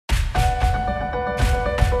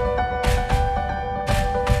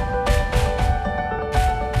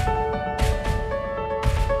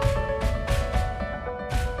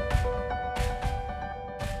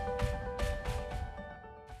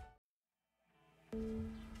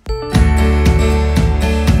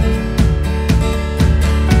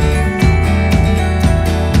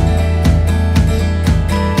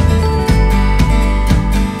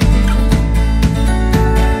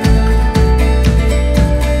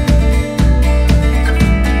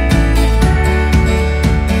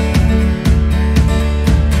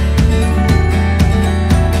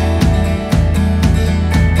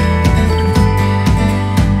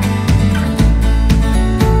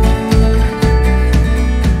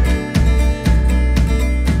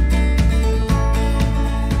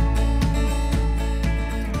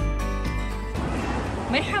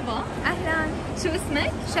مرحبا. اهلا. شو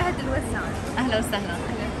اسمك؟ شهد الوزان. اهلا وسهلا.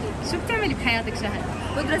 شو بتعملي بحياتك شهد؟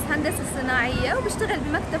 بدرس هندسة صناعية وبشتغل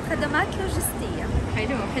بمكتب خدمات لوجستية.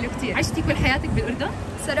 حلو كثير. عشتي كل حياتك بالأردن؟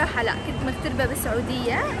 صراحة لا، كنت مغتربة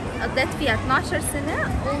بالسعودية، قضيت فيها 12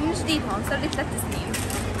 سنة ومن جديد هون صار لي 3 سنين.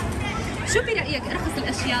 شو برأيك أرخص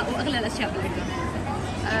الأشياء وأغلى الأشياء بالأردن؟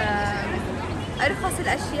 أرخص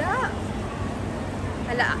الأشياء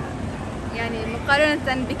هلا يعني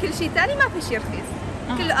مقارنة بكل شيء ثاني ما في شيء رخيص،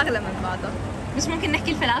 كله أغلى من بعضه. مش ممكن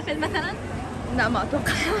نحكي الفلافل مثلا؟ لا ما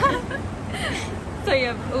أتوقع.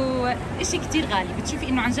 طيب وإشي كثير غالي بتشوفي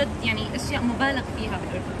إنه عن جد يعني أشياء مبالغ فيها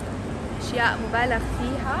بالأردن؟ أشياء مبالغ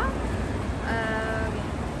فيها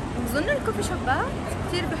بظن الكوفي شوبات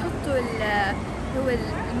كثير بحطوا هو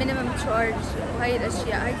المينيمم تشارج وهي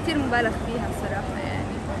الأشياء هي كثير مبالغ فيها بصراحة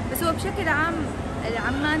يعني. بس هو بشكل عام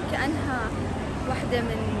عمان كأنها واحدة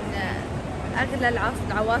من أغلى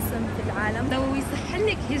العواصم في العالم. لو يسهل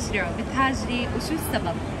لك هجرة بتهاجري وشو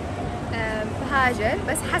السبب؟ بهاجر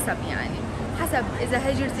بس حسب يعني حسب إذا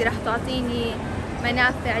هجرتي رح تعطيني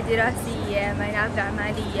منافع دراسية منافع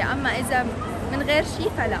مالية، أما إذا من غير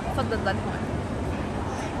شيء فلا بفضل ضل هون.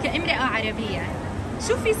 كامرأة عربية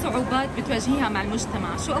شو في صعوبات بتواجهيها مع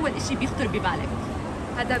المجتمع؟ شو أول إشي بيخطر ببالك؟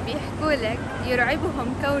 هذا بيحكوا لك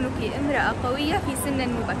يرعبهم كونك امرأة قوية في سن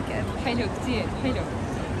مبكر. حلو كثير حلو.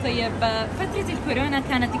 طيب فترة الكورونا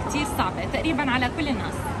كانت كثير صعبة تقريبا على كل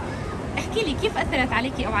الناس، احكي لي كيف أثرت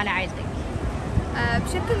عليكي أو على عائلتك؟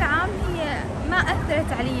 بشكل عام هي ما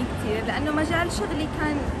أثرت علي كثير لأنه مجال شغلي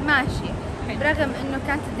كان ماشي برغم إنه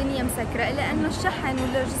كانت الدنيا مسكرة، إلا إنه الشحن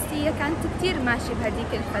واللوجستية كانت كثير ماشي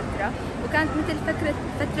بهذيك الفترة وكانت مثل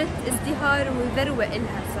فترة ازدهار وذروة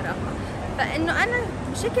إلها صراحة، فإنه أنا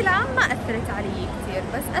بشكل عام ما أثرت علي كثير،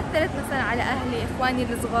 بس أثرت مثلا على أهلي إخواني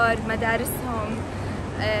الصغار مدارسهم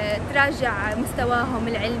تراجع مستواهم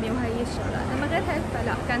العلمي وهي الشغلات، أما غير هيك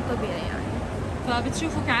فلا كان طبيعي يعني.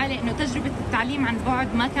 فبتشوفوا كعائلة إنه تجربة التعليم عن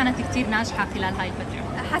بعد ما كانت كثير ناجحة خلال هاي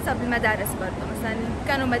الفترة؟ حسب المدارس برضه، مثلا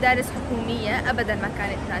كانوا مدارس حكومية أبدا ما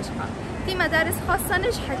كانت ناجحة، في مدارس خاصة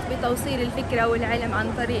نجحت بتوصيل الفكرة والعلم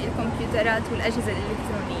عن طريق الكمبيوترات والأجهزة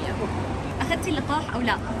الإلكترونية. أخذتي اللقاح أو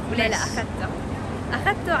لا؟ لا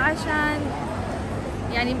أخذته عشان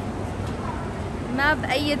يعني ما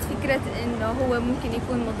بأيد فكرة إنه هو ممكن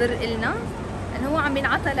يكون مضر إلنا، لأنه هو عم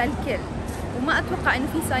ينعطى للكل، وما أتوقع إنه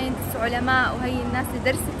في ساينتست علماء وهي الناس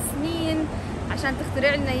اللي درست سنين عشان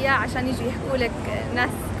تخترع لنا إياه عشان يجي يحكوا لك ناس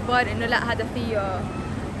كبار إنه لا هذا فيه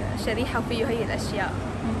شريحة وفيه هي الأشياء.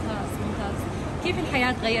 ممتاز. كيف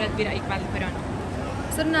الحياة تغيرت برأيك بعد الكورونا؟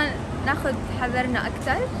 صرنا ناخذ حذرنا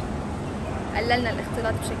أكثر، قللنا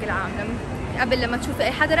الاختلاط بشكل عام، قبل لما تشوفي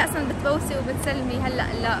أي حدا رأسا بتبوسي وبتسلمي، هلا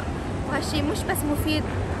لا، وهالشيء مش بس مفيد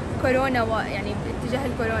كورونا يعني باتجاه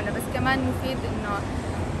الكورونا، بس كمان مفيد إنه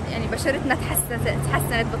يعني بشرتنا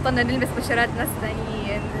تحسنت، بطلنا نلمس بشرات ناس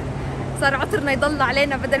ثانيين، صار عطرنا يضل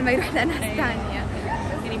علينا بدل ما يروح لناس ثانية.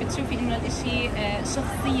 يعني بتشوفي إنه الإشي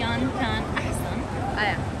شخصياً كان أحسن،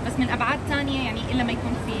 بس من أبعاد ثانية يعني إلا ما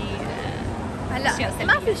يكون في هلا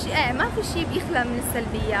ما في شيء بيخلى من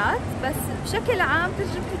السلبيات، بس بشكل عام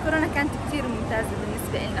تجربة الكورونا كانت كثير ممتازة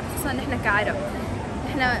بالنسبة لنا، خصوصاً نحن كعرب،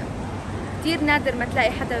 نحن كثير نادر ما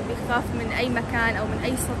تلاقي حدا بيخاف من أي مكان أو من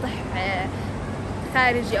أي سطح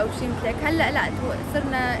خارجي أو شيء مثل هيك. هلا لا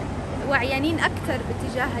صرنا وعيانين أكثر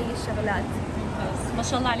باتجاه هي الشغلات. ما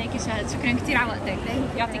شاء الله عليكي شهد، شكرا كثير على وقتك،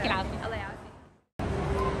 يعطيك العافية. الله يعافيك.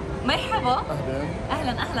 مرحبا.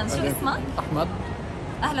 أهلا. شو اسمك؟ أحمد.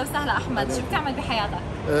 أهلا وسهلا أحمد، شو بتعمل بحياتك؟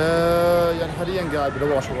 يعني حاليا قاعد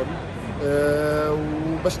بدور على شغل،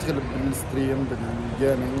 وبشتغل بالستريم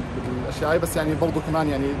بالجيمنج بالاشياء هاي، بس يعني برضه كمان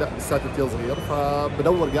يعني لا لساتي كثير صغير،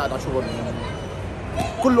 فبدور قاعد على شغل،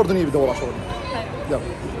 كل اردني بدور على شغل. طيب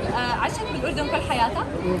عشت بالاردن كل حياتك؟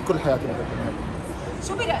 كل حياتي بالاردن.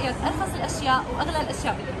 شو برايك ارخص الاشياء واغلى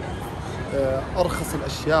الاشياء بالاردن؟ ارخص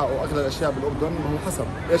الاشياء واغلى الاشياء بالاردن هو حسب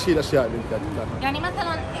ايش هي الاشياء اللي انت بتحكيها. يعني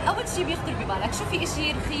مثلا اول شيء بيخطر ببالك شو في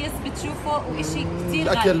شيء رخيص بتشوفه وشيء كثير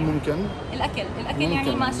غالي؟ الاكل ممكن. الاكل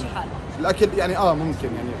يعني ماشي حاله. الاكل يعني ممكن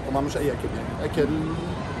يعني طبعا مش اي اكل يعني اكل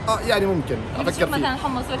يعني ممكن افكر فيه مثلا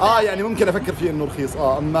حمص يعني ممكن افكر فيه انه رخيص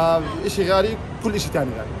اما شيء غالي كل شيء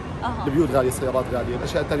ثاني غالي. البيوت غاليه، السيارات غاليه،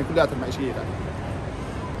 الاشياء الثانيه كلها المعيشيه غاليه.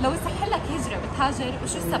 لو يصح لك هجره بتهاجر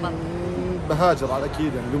وشو السبب؟ بهاجر على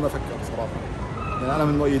اكيد يعني بدون ما افكر صراحه. يعني انا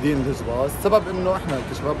من مؤيدين الهجره، السبب انه احنا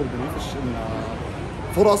كشباب اردني فيش لنا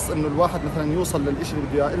فرص انه الواحد مثلا يوصل للشيء اللي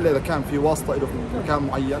بده اياه الا اذا كان في واسطه له في مكان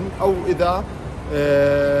معين، او اذا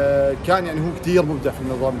كان يعني هو كثير مبدع في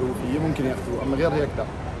النظام اللي هو فيه ممكن ياخذوه، اما غير هيك لا.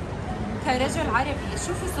 كرجل عربي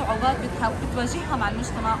شو في صعوبات بتواجهها مع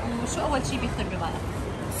المجتمع وشو اول شيء بيخطر ببالك؟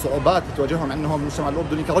 الصعوبات بتواجههم عندنا هون بالمجتمع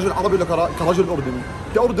الاردني كرجل عربي ولا كرجل اردني؟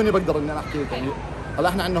 كاردني بقدر اني انا احكي لك يعني هلا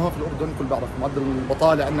احنا عندنا هون في الاردن كل بعرف معدل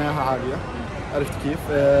البطاله عندنا اياها عاليه، عرفت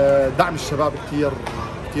كيف؟ دعم الشباب كثير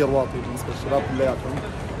واطي بالنسبه للشباب كلياتهم،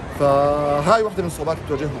 فهاي وحده من الصعوبات اللي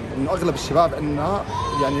بتواجههم، انه اغلب الشباب عندنا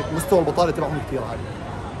يعني مستوى البطاله تبعهم كثير عالي.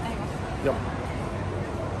 ايوه.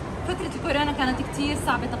 فترة الكورونا كانت كثير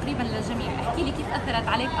صعبة تقريبا للجميع، احكي لي كيف اثرت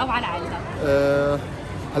عليك او على عائلتك؟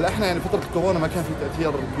 هلا احنا يعني فترة الكورونا ما كان في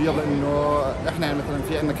تأثير كبير لأنه احنا يعني مثلا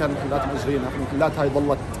في عندنا كان محلات مأجرينها، المحلات هاي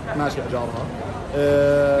ظلت ماشية أجارها.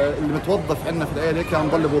 اللي متوظف عندنا في العيلة كان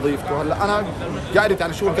ضل بوظيفته، هلا أنا قعدت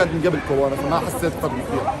على شغل كانت من قبل كورونا فما حسيت بفرق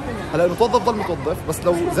كثير. هلا المتوظف ضل متوظف، بس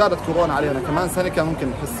لو زادت كورونا علينا كمان سنة كان ممكن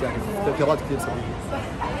نحس يعني تأثيرات كثير سلبية.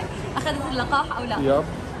 أخذت اللقاح أو لا؟ ياب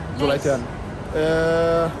جرعتين.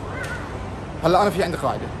 هلا أنا في عندي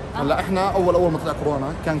قاعدة، هلا احنا اول ما طلع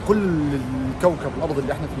كورونا كان كل الكوكب الارض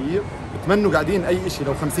اللي احنا فيه بتمنوا قاعدين اي شيء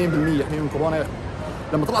لو 50% يحمي من كورونا ياخذ.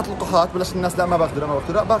 لما طلعت اللقاحات بلش الناس لا ما باخذوا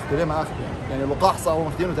لا باخذوا ليه ما اخذ يعني اللقاح صاروا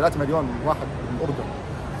ماخذينه 3 مليون واحد بالاردن،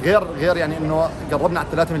 غير يعني انه قربنا على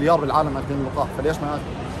 3 مليار بالعالم اخذين اللقاح، فليش ما اخذ؟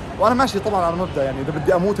 وانا ماشي طبعا على مبدا يعني اذا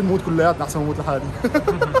بدي اموت نموت كلياتنا احسن ما اموت لحالي.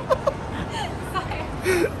 صحيح.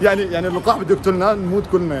 يعني اللقاح بده يقتلنا نموت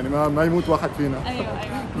كلنا يعني ما يموت واحد فينا. ايوه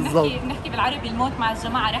بالضبط. بنحكي بالعربي الموت مع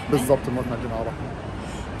الجماعه رحمه. بالضبط الموت مع الجماعه رحمه.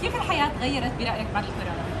 كيف الحياه تغيرت برايك بعد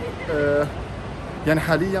الكورونا؟ يعني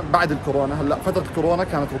حاليا بعد الكورونا، هلا فتره الكورونا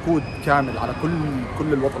كانت ركود كامل على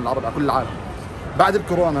كل الوطن العربي على كل العالم. بعد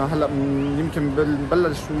الكورونا هلا يمكن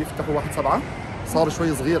بلشوا يفتحوا 1/7 صار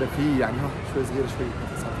شوي صغيره في يعني شوي صغيره شوي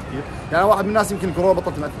صار كثير، يعني واحد من الناس يمكن الكورونا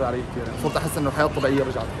بطلت تاثر علي كثير، يعني صرت احس انه الحياه الطبيعيه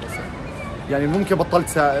رجعت بس يعني ممكن بطلت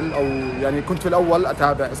سائل او يعني كنت في الاول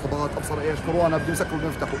اتابع اصابات ابصر ايش كورونا بدهم يسكروا بدهم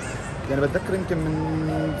يفتحوا، يعني بتذكر يمكن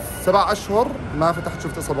من 7 اشهر ما فتحت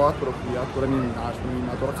شفت اصابات ولا وفيات ولا مين عاش ومين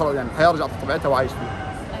مات ولا خلص، يعني الحياه رجعت لطبيعتها وعايش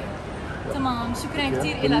فيها. أيوة. تمام شكرا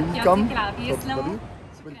كثير لك يعطيك العافيه يسلموا.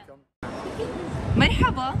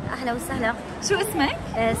 مرحبا. اهلا وسهلا. شو اسمك؟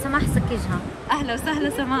 سماح سكيجها. اهلا وسهلا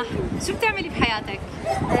سماح، شو بتعملي بحياتك؟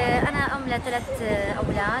 انا ام ل3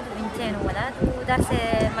 اولاد وبنتين وولد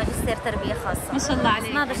ودارسه ماجستير تربيه خاصه. ما شاء الله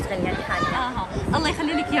عليك. ما بشتغل يعني حاليا. الله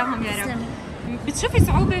يخلي لك اياهم يا رب. تسلمي. بتشوفي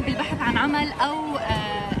صعوبه بالبحث عن عمل او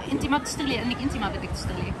انت ما بتشتغلي لانك انت ما بدك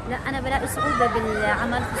تشتغلي؟ لا انا بلاقي صعوبه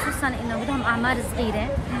بالعمل خصوصا انه بدهم اعمار صغيره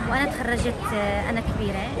وانا تخرجت انا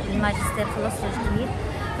كبيره بالماجستير خلصت جديد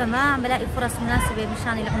فما عم بلاقي فرص مناسبه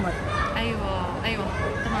مشان العمر. ايوه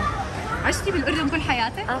تمام. عشتي بالاردن كل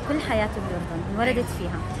حياتك؟ كل حياتي بالاردن انولدت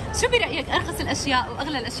فيها. شو برايك ارخص الاشياء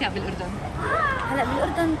واغلى الاشياء بالاردن؟ هلا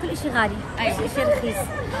بالاردن كل شيء غالي، أيوة. كل شيء رخيص،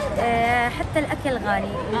 حتى الاكل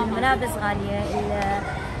غالي، الملابس غاليه،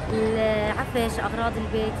 العفش، اغراض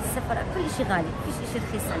البيت، السفر، كل شيء غالي، فيش شيء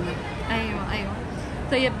رخيص عندنا. ايوه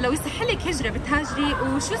طيب لو يصح لك هجره بتهاجري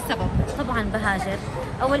وشو السبب؟ طبعا بهاجر،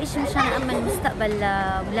 اول شيء مشان امن مستقبل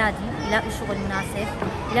لاولادي، يلاقوا شغل مناسب،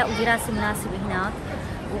 يلاقوا دراسه مناسبه هناك،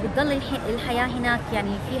 وبتضل الحياه هناك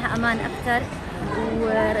يعني فيها امان اكثر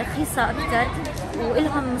ورخيصه اكثر،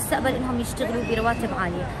 ولهم مستقبل انهم يشتغلوا برواتب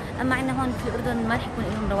عاليه، اما عندنا هون في الاردن ما رح يكون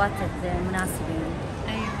لهم رواتب مناسبه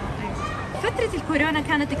يعني. ايوه فترة الكورونا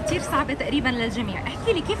كانت كثير صعبة تقريبا للجميع،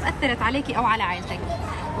 احكي لي كيف اثرت عليكي او على عائلتك؟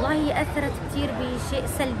 والله هي اثرت كثير بشيء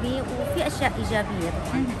سلبي وفي اشياء ايجابيه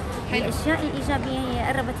طبعا. الاشياء الايجابيه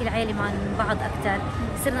هي قربت العائله مع بعض اكثر،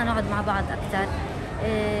 صرنا نقعد مع بعض اكثر.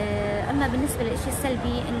 اما بالنسبه للشيء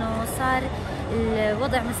السلبي انه صار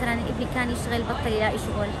الوضع مثلا ابني كان يشتغل بطل يلاقي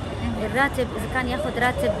شغل، الراتب اذا كان ياخذ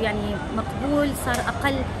راتب يعني مقبول صار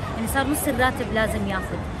اقل، يعني صار نص الراتب لازم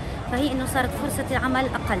ياخذ، فهي انه صارت فرصه العمل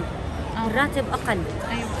اقل، الراتب اقل.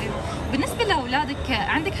 ايوه بالنسبه لاولادك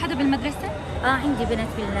عندك حدا بالمدرسه؟ عندي بنت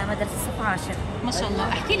بالمدرسه صف 10. ما شاء الله،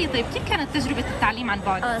 احكي لي طيب كيف كانت تجربه التعليم عن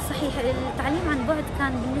بعد؟ صحيح التعليم عن بعد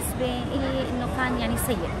كان بالنسبه لي انه كان يعني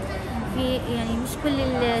سيء، في يعني مش كل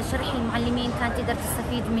شرح المعلمين كانت تقدر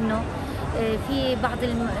تستفيد منه، في بعض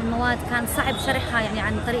المواد كان صعب شرحها يعني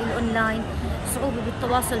عن طريق الاونلاين، صعوبه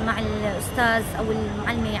بالتواصل مع الاستاذ او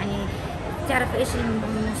المعلمه، يعني تعرف ايش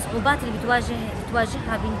الصعوبات اللي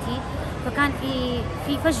بتواجهها بنتي، فكان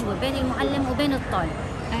في فجوه بين المعلم وبين الطالب.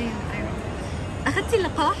 ايوه. اخذتي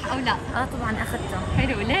اللقاح او لا؟ طبعا اخذته.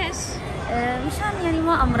 حلو، ليش؟ مشان يعني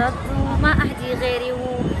ما امرض وما اهدي غيري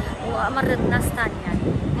وامرض ناس ثانيه يعني.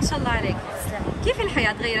 ما شاء الله عليك. تسلمي. كيف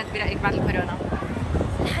الحياه تغيرت برايك بعد الكورونا؟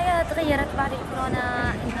 الحياه تغيرت بعد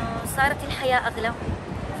الكورونا، انه صارت الحياه اغلى،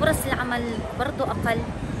 فرص العمل برضه اقل،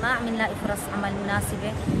 ما عم نلاقي فرص عمل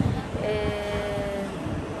مناسبه.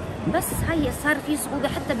 بس هي صار في صعوبه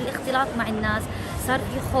حتى بالاختلاط مع الناس، صار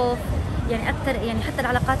في خوف يعني اكثر، يعني حتى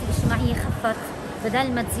العلاقات الاجتماعيه خفت،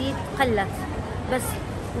 بدل ما تزيد قلت بس.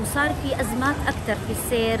 وصار في ازمات اكثر في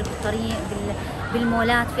السير بالطريق،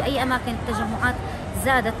 بالمولات، في اي اماكن التجمعات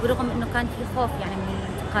زادت، برغم انه كان في خوف يعني من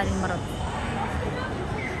انتقال المرض.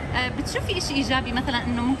 بتشوفي شيء ايجابي مثلا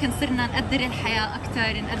انه ممكن صرنا نقدر الحياه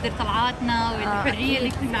اكثر، نقدر طلعاتنا والحريه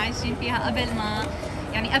اللي كنا عايشين فيها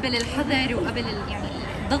قبل الحظر وقبل يعني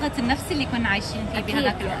الضغط النفسي اللي كنا عايشين فيه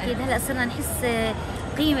بهذاك الوقت. اكيد هلا صرنا نحس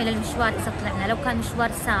قيمه للمشوار اذا طلعنا، لو كان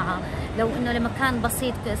مشوار ساعه، لو انه لمكان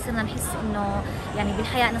بسيط، صرنا نحس انه يعني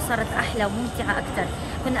بالحياه انه صارت احلى وممتعه اكثر.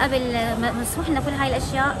 كنا قبل مسموح لنا كل هاي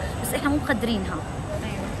الاشياء بس احنا مو مقدرينها.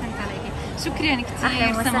 ايوه فهمت عليكي. شكرا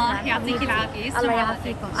كثير سماح، يعطيكي العافيه. الله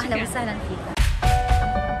يعافيكم. اهلا وسهلا فيكم.